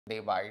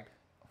divide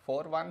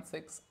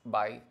 416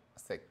 by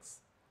 6.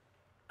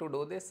 To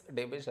do this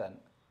division,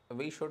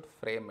 we should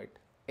frame it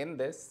in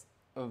this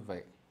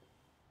way.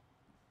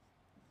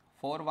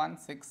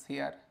 416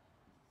 here,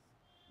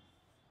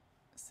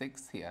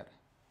 6 here.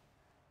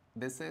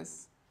 This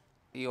is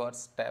your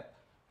step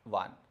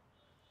 1.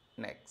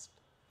 Next,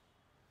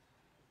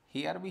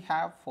 here we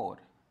have 4,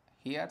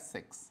 here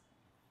 6.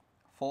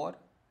 4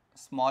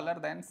 smaller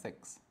than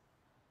 6.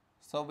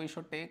 So we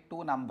should take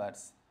two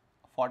numbers,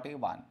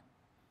 41.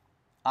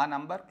 A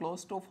number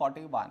close to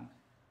 41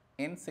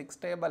 in 6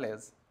 table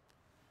is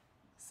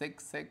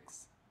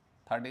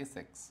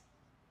 6636.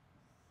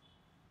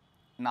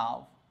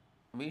 Now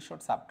we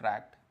should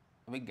subtract,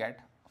 we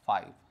get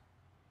 5.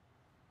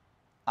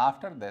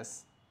 After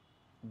this,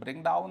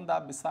 bring down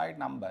the beside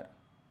number.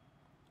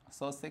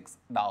 So 6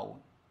 down,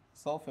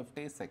 so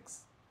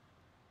 56.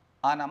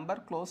 A number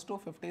close to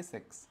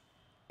 56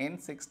 in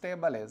 6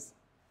 table is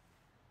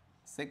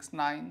 6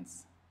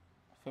 nines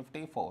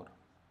 54.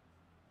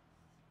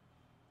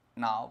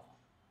 Now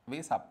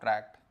we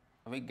subtract,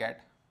 we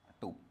get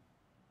 2.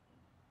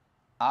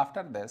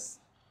 After this,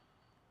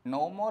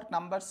 no more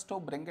numbers to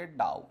bring it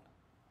down.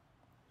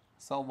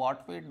 So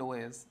what we do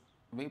is,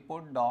 we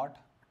put dot,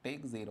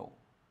 take 0.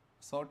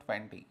 So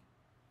 20.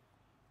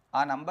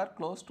 A number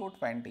close to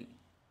 20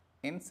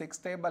 in 6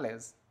 table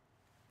is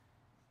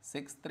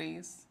 6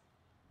 threes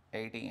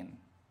 18.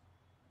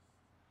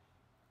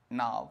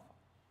 Now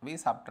we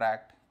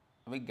subtract,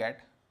 we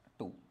get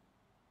 2.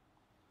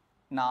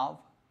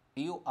 Now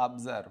you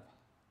observe,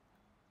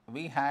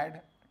 we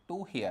had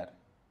 2 here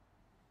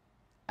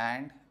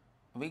and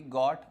we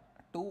got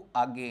 2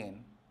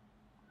 again.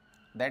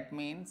 That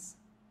means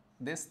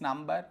this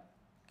number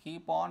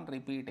keep on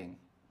repeating.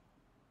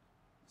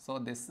 So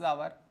this is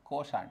our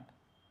quotient.